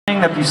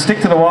if you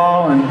stick to the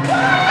wall and...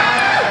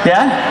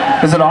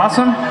 Yeah? Is it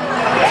awesome?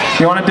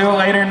 You want to do it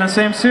later in the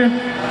same suit?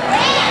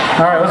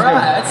 Alright, let's do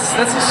it.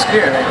 That's a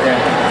spirit right there.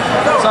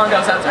 The song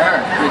goes out to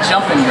her, the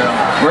jumping girl.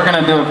 We're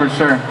gonna do it for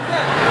sure.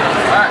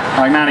 Alright.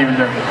 Like, not even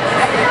joking.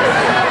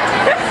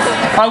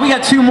 Alright, we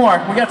got 2 more.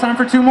 We got time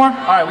for 2 more?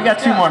 Alright, we got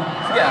 2 more.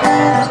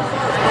 Yeah.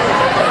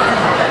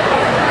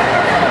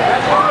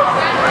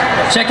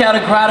 Check out a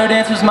Grotto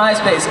Dancer's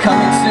MySpace,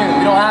 coming soon.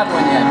 We don't have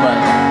one yet,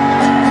 but...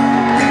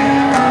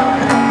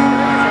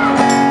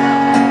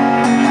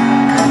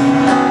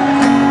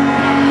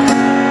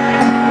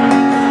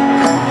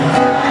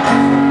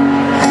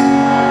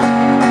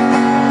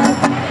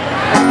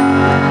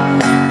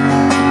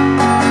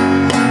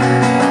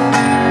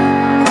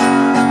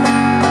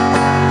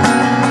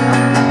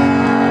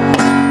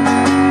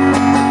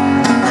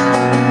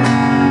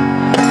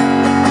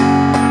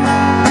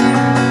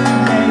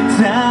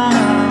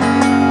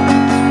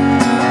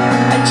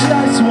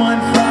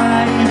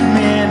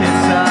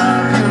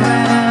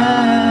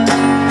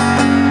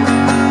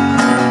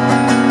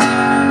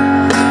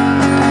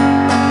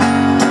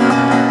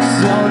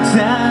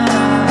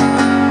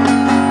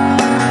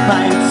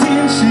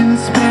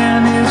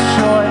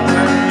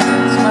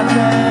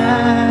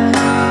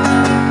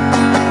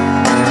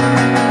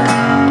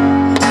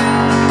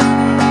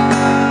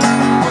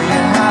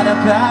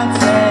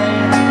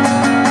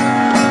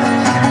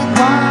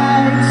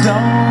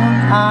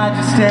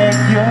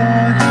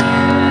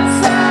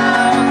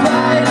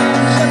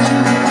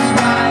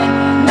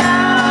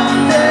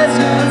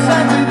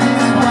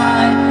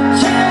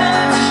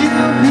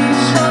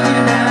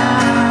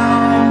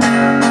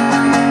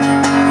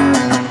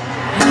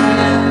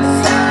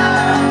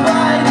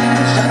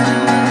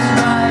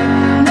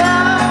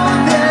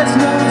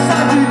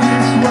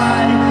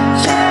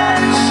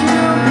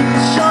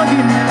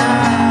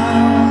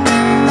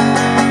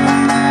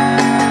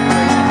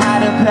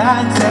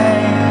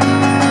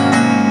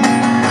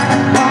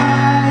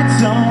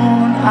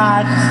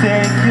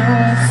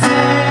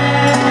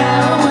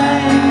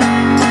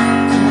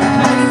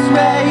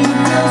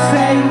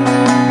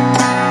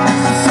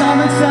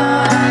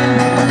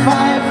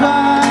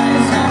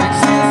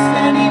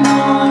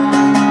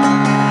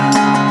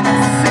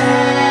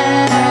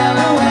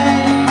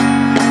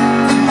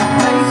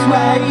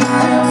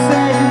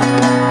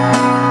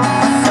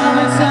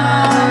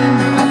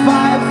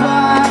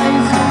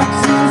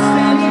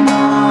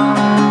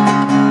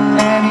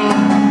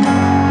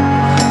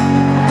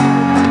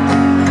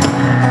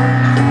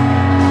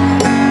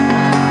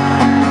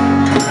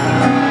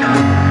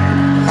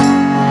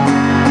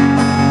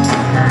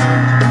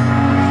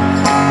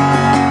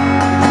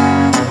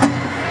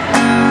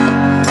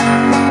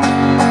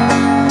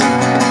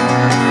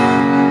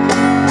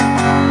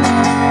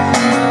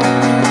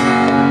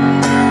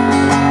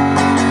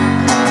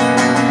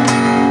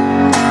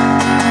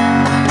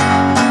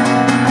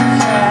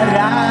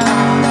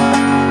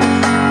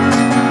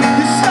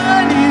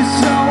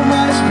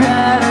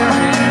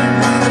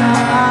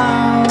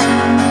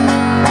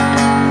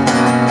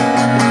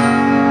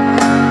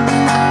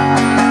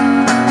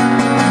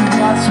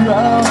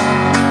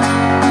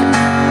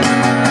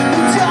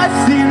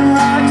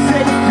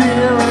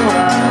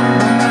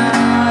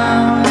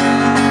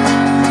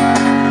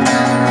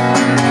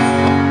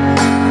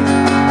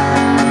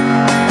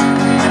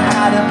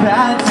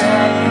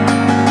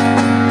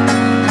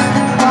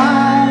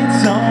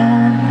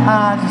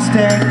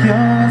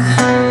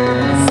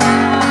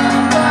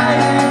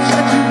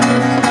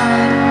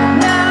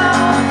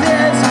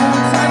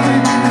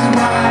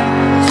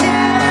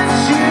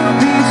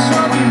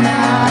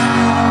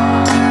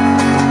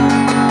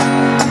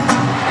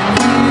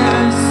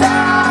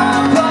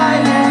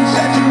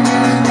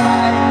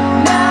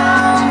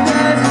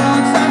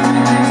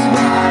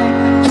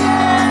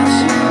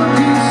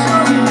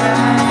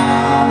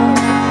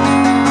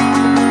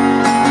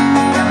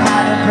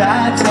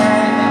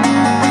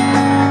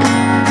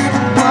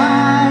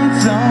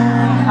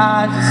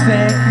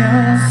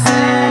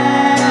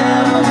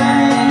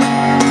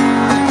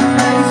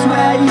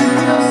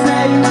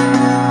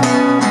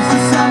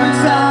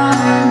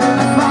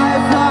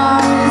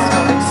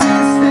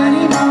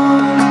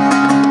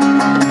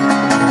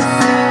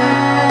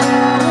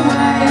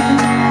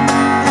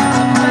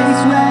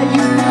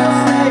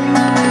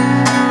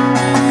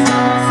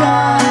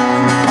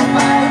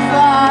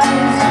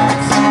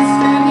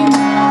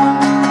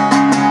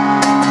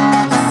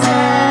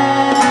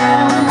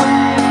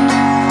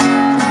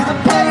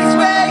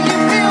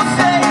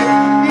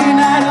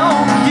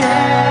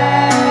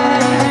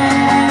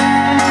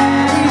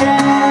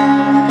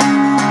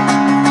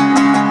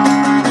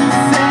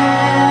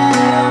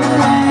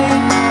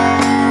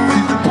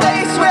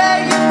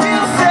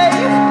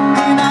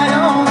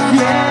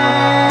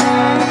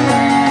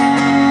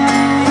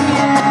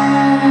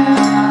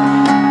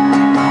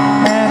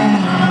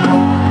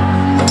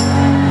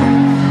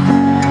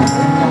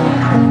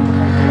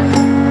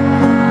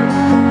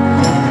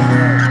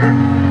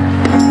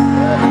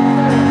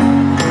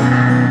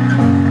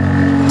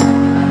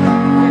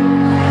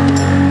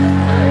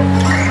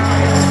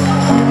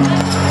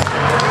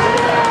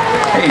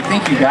 Hey,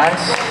 thank you guys.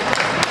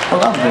 I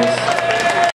love this.